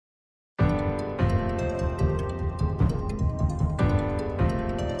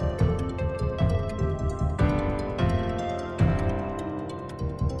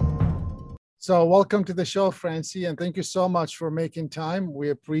So welcome to the show, Francy, and thank you so much for making time. We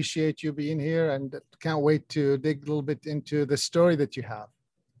appreciate you being here and can't wait to dig a little bit into the story that you have.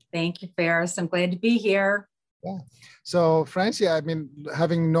 Thank you, Faris. I'm glad to be here. Yeah. So, Francy, I mean,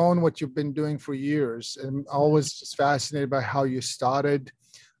 having known what you've been doing for years, I'm always just fascinated by how you started,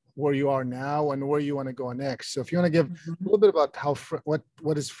 where you are now, and where you want to go next. So, if you want to give a little bit about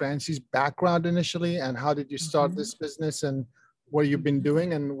what is Francy's background initially, and how did you start this business, and what you've been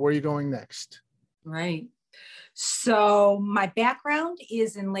doing, and where you're going next? Right. So, my background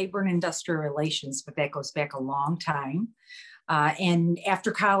is in labor and industrial relations, but that goes back a long time. And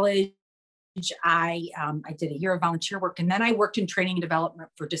after college, I did a year of volunteer work, and then I worked in training and development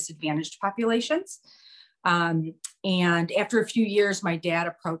for disadvantaged populations. And after a few years, my dad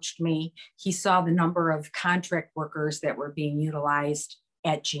approached me. He saw the number of contract workers that were being utilized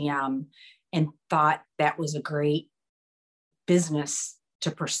at GM and thought that was a great business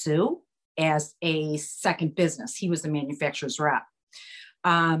to pursue as a second business. He was the manufacturer's rep.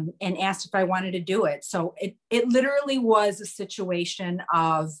 And asked if I wanted to do it. So it literally was a situation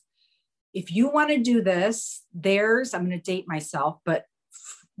of, if you want to do this, I'm going to date myself, but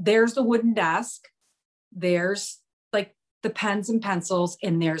there's the wooden desk, there's like the pens and pencils,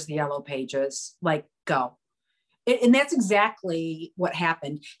 and there's the yellow pages, like go. And that's exactly what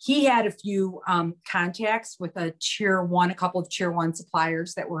happened. He had a few contacts with a couple of tier one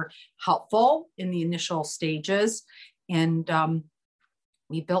suppliers that were helpful in the initial stages. And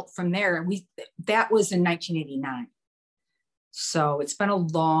we built from there. That was in 1989. So it's been a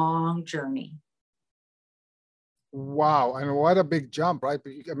long journey. Wow. And what a big jump, right?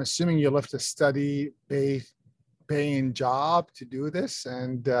 I'm assuming you left a steady paying job to do this.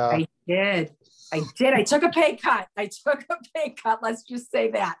 And I did. I took a pay cut. Let's just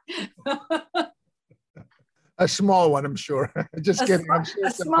say that. A small one, I'm sure. Just kidding. I'm sure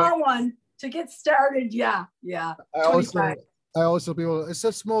a small one to get started. Yeah. I also people, it's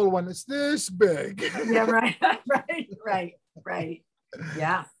a small one. It's this big. Yeah, right.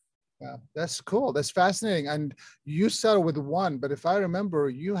 Yeah. Yeah, that's cool. That's fascinating. And you started with one, but if I remember,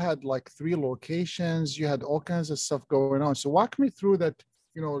 you had like 3 locations. You had all kinds of stuff going on. So walk me through that,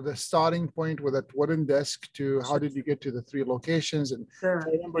 the starting point with that wooden desk to how did you get to the 3 locations? And sure.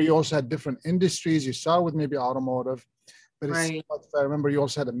 I remember you also had different industries. You started with maybe automotive, but right. if I remember, you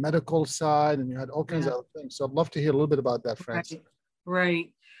also had a medical side and you had all kinds of other things. So I'd love to hear a little bit about that, Francy.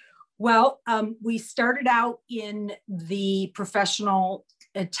 Right. Well, we started out in the professional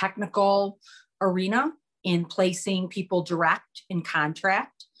and technical arena in placing people direct in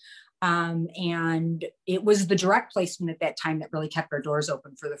contract. And it was the direct placement at that time that really kept our doors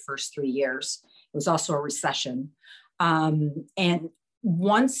open for the first 3 years. It was also a recession. And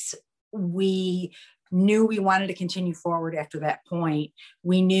once we knew we wanted to continue forward after that point,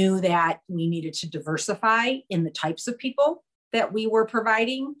 we knew that we needed to diversify in the types of people that we were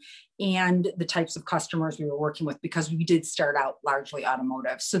providing and the types of customers we were working with, because we did start out largely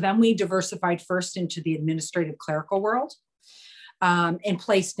automotive. So then we diversified first into the administrative clerical world and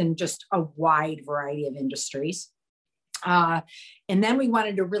placed in just a wide variety of industries. And then we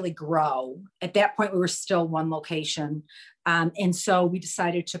wanted to really grow. At that point, we were still one location. And so we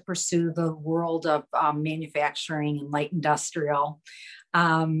decided to pursue the world of manufacturing and light industrial.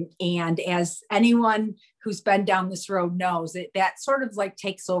 And as anyone who's been down this road knows, that sort of like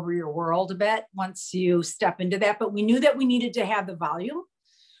takes over your world a bit once you step into that. But we knew that we needed to have the volume.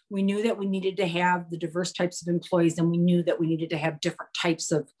 We knew that we needed to have the diverse types of employees, and we knew that we needed to have different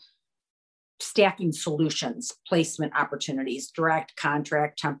types of staffing solutions, placement opportunities, direct,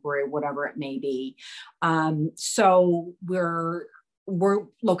 contract, temporary, whatever it may be. So we're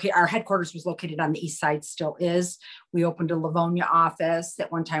located, our headquarters was located on the east side, still is. We opened a Livonia office.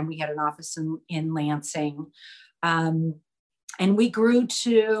 At one time we had an office in Lansing. And we grew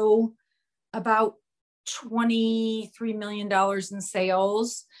to about $23 million in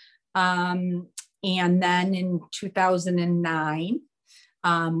sales. And then in 2009,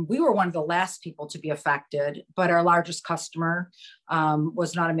 we were one of the last people to be affected, but our largest customer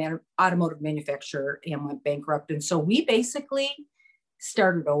was an automotive manufacturer and went bankrupt. And so we basically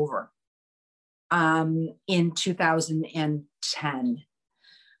started over in 2010.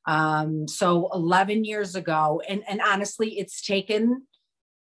 So 11 years ago. And honestly, it's taken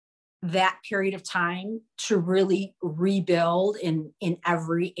that period of time to really rebuild in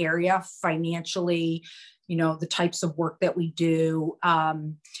every area, financially, the types of work that we do.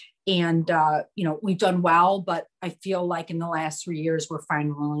 We've done well, but I feel like in the last 3 years, we're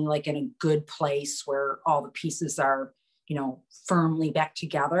finally like in a good place where all the pieces are, firmly back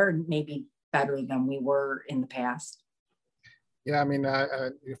together and maybe better than we were in the past. Yeah, I mean,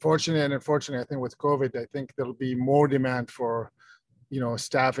 fortunately and unfortunately, I think with COVID, I think there'll be more demand for,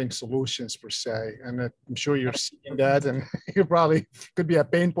 staffing solutions per se. And I'm sure you're seeing that, and it probably could be a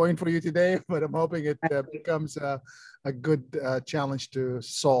pain point for you today, but I'm hoping it becomes a good challenge to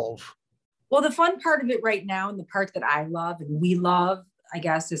solve. Well, the fun part of it right now, and the part that I love and we love, I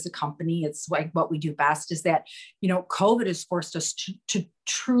guess, as a company, it's like what we do best is that, COVID has forced us to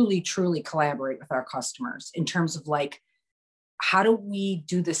truly, truly collaborate with our customers in terms of like, how do we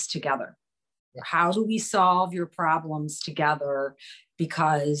do this together? Yeah. How do we solve your problems together?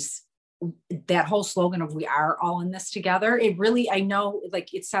 Because that whole slogan of we are all in this together, it really, I know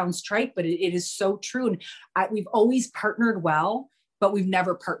like it sounds trite, but it is so true. And we've always partnered well, but we've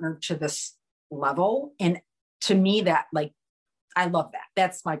never partnered to this level. And to me, that like, I love that.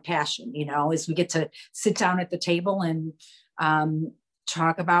 That's my passion, is we get to sit down at the table and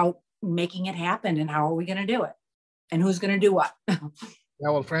talk about making it happen and how are we going to do it and who's going to do what. Yeah,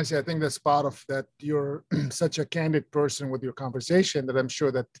 well, Francie, I think that's part of that. You're such a candid person with your conversation that I'm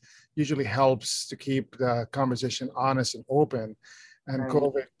sure that usually helps to keep the conversation honest and open. And right.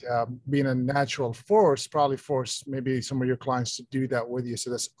 COVID being a natural force, probably forced maybe some of your clients to do that with you.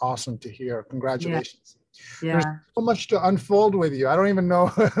 So that's awesome to hear. Congratulations. Yeah. There's so much to unfold with you. I don't even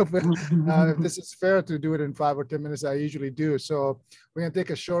know if this is fair to do it in 5 or 10 minutes. I usually do. So we're going to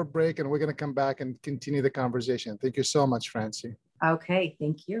take a short break and we're going to come back and continue the conversation. Thank you so much, Francie. Okay.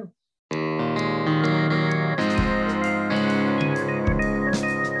 Thank you.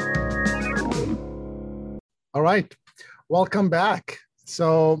 All right. Welcome back.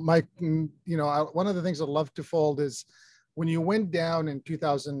 So one of the things I'd love to fold is when you went down in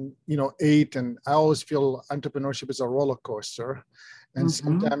 2008, and I always feel entrepreneurship is a roller coaster, and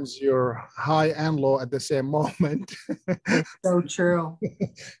sometimes you're high and low at the same moment. It's so true.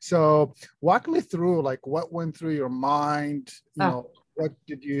 So walk me through like what went through your mind, because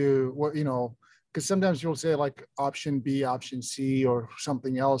sometimes you'll say like option B, option C, or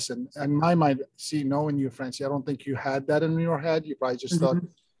something else. And my mind, knowing you, Francie, I don't think you had that in your head. You probably just thought,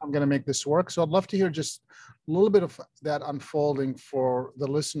 I'm going to make this work. So I'd love to hear just a little bit of that unfolding for the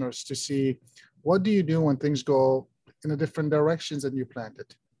listeners to see what do you do when things go in a different directions than you planned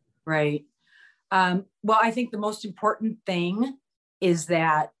it. Right. Well, I think the most important thing is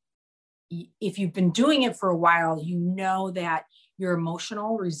that if you've been doing it for a while, you know that your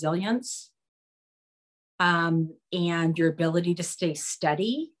emotional resilience and your ability to stay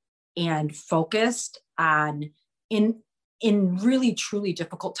steady and focused on in really, truly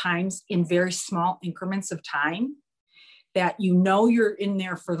difficult times in very small increments of time, that you're in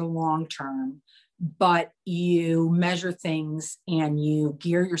there for the long term, but you measure things and you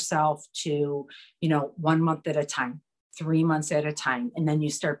gear yourself to, 1 month at a time, 3 months at a time. And then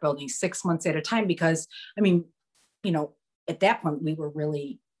you start building 6 months at a time, because at that point we were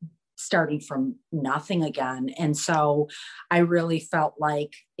really starting from nothing again. And so I really felt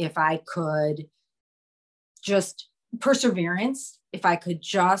like if I could just perseverance, if I could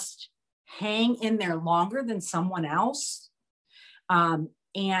just hang in there longer than someone else,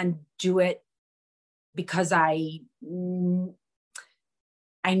 and do it because I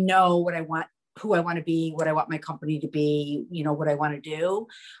know what I want, who I want to be, what I want my company to be, what I want to do.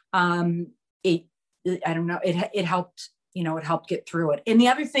 It helped, it helped get through it. And the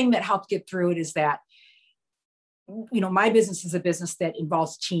other thing that helped get through it is that, my business is a business that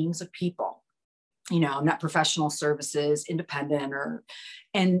involves teams of people. I'm not professional services, independent,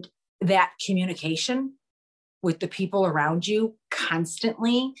 and that communication with the people around you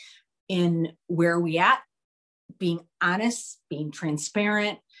constantly in where we at, being honest, being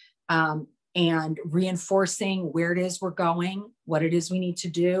transparent, and reinforcing where it is we're going, what it is we need to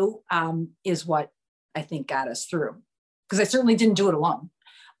do, is what I think got us through. Because I certainly didn't do it alone.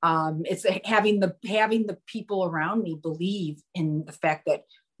 It's having the people around me believe in the fact that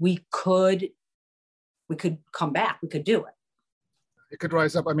we could come back, we could do it. It could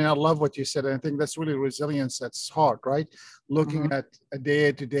rise up. I mean, I love what you said. And I think that's really resilience. That's hard, right? Looking at a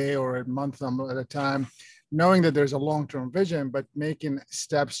day to day or a month at a time, knowing that there's a long-term vision, but making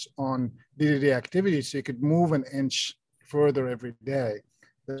steps on day-to-day activities so you could move an inch further every day.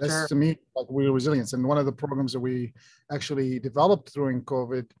 That's to me like real resilience. And one of the programs that we actually developed during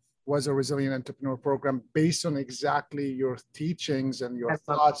COVID was a resilient entrepreneur program based on exactly your teachings and your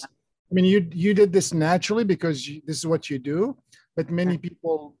thoughts. I mean, you did this naturally because this is what you do, but many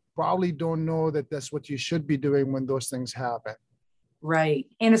people probably don't know that that's what you should be doing when those things happen. Right.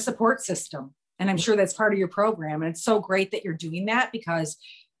 And a support system. And I'm sure that's part of your program. And it's so great that you're doing that, because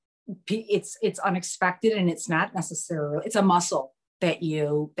it's unexpected, and it's not necessarily, it's a muscle that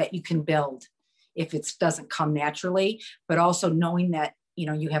you can build. if it doesn't come naturally, but also knowing that,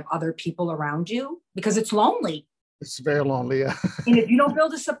 you have other people around you, because it's lonely. It's very lonely. Yeah. And if you don't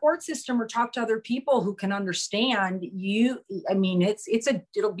build a support system or talk to other people who can understand you,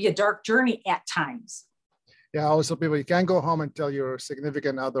 it'll be a dark journey at times. Yeah, I always tell people you can't go home and tell your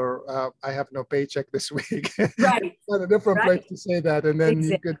significant other, I have no paycheck this week. Right. It's a different place to say that, and then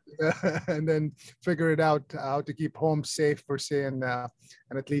exactly. you could, and then figure it out how to keep home safe per se, and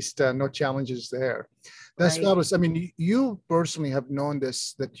at least no challenges there. That's fabulous. I mean, you personally have known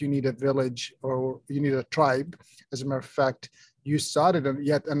this, that you need a village or you need a tribe. As a matter of fact, you started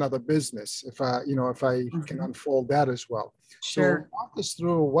yet another business. If I can unfold that as well. Sure. So walk us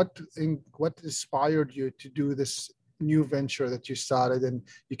through what inspired you to do this new venture that you started and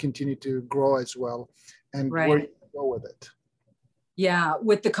you continue to grow as well, and where you go with it. Yeah,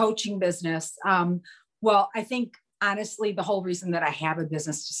 with the coaching business. Well, I think honestly, the whole reason that I have a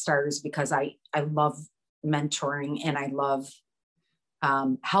business to start is because I love mentoring and I love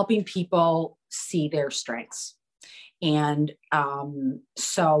helping people see their strengths. And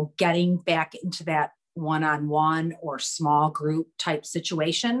so getting back into that one-on-one or small group type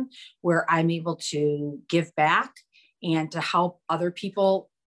situation where I'm able to give back and to help other people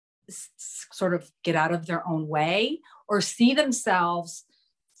sort of get out of their own way or see themselves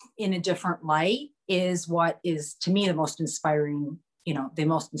in a different light is what is, to me, the most inspiring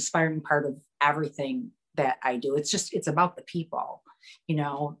part of everything that I do. It's about the people,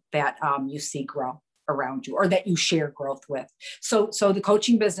 that you see grow around you or that you share growth with. So the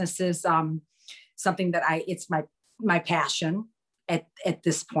coaching business is something that it's my passion at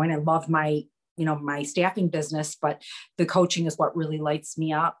this point. I love my staffing business, but the coaching is what really lights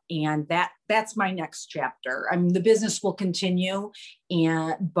me up. And that's my next chapter. I mean, the business will continue,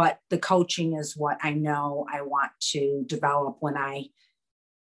 but the coaching is what I know I want to develop when I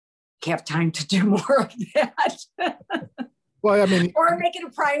have time to do more of that. Well, I mean, or make it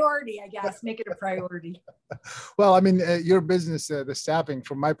a priority, I guess. Make it a priority. Well, I mean, your business, the staffing,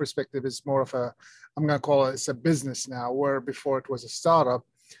 from my perspective, is more of I'm going to call it's a business now, where before it was a startup.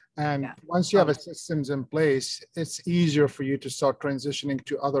 And once you have systems in place, it's easier for you to start transitioning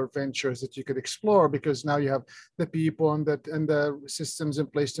to other ventures that you could explore, because now you have the people and the systems in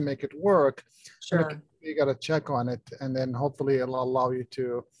place to make it work. Sure. You got to check on it, and then hopefully it'll allow you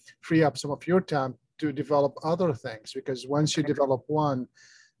to free up some of your time to develop other things, because once you develop one,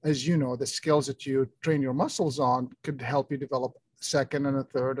 as you know, the skills that you train your muscles on could help you develop a second and a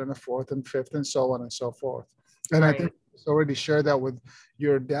third and a fourth and fifth and so on and so forth. And I think you already shared that with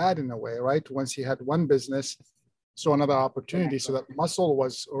your dad in a way, right? Once he had one business, so another opportunity, so that muscle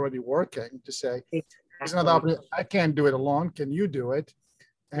was already working to say, there's another opportunity. I can't do it alone. Can you do it?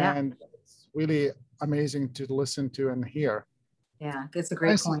 And it's really amazing to listen to and hear. Yeah, that's a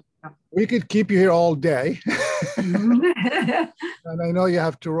great point. We could keep you here all day. And I know you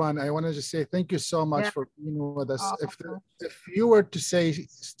have to run. I want to just say thank you so much for being with us. If you were to say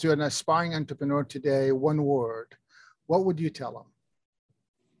to an aspiring entrepreneur today one word, what would you tell them?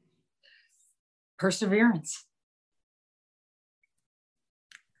 Perseverance.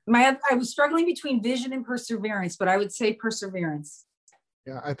 I was struggling between vision and perseverance, but I would say perseverance.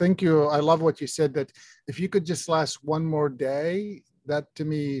 Yeah, I love what you said, that if you could just last one more day, that to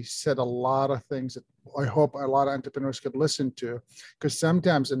me said a lot of things that I hope a lot of entrepreneurs could listen to, because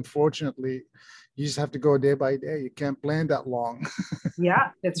sometimes, unfortunately, you just have to go day by day. You can't plan that long.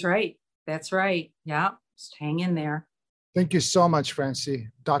 Yeah, that's right. That's right. Yeah, just hang in there. Thank you so much, Francy.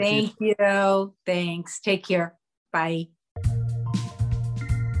 Thank you. Thanks. Take care. Bye.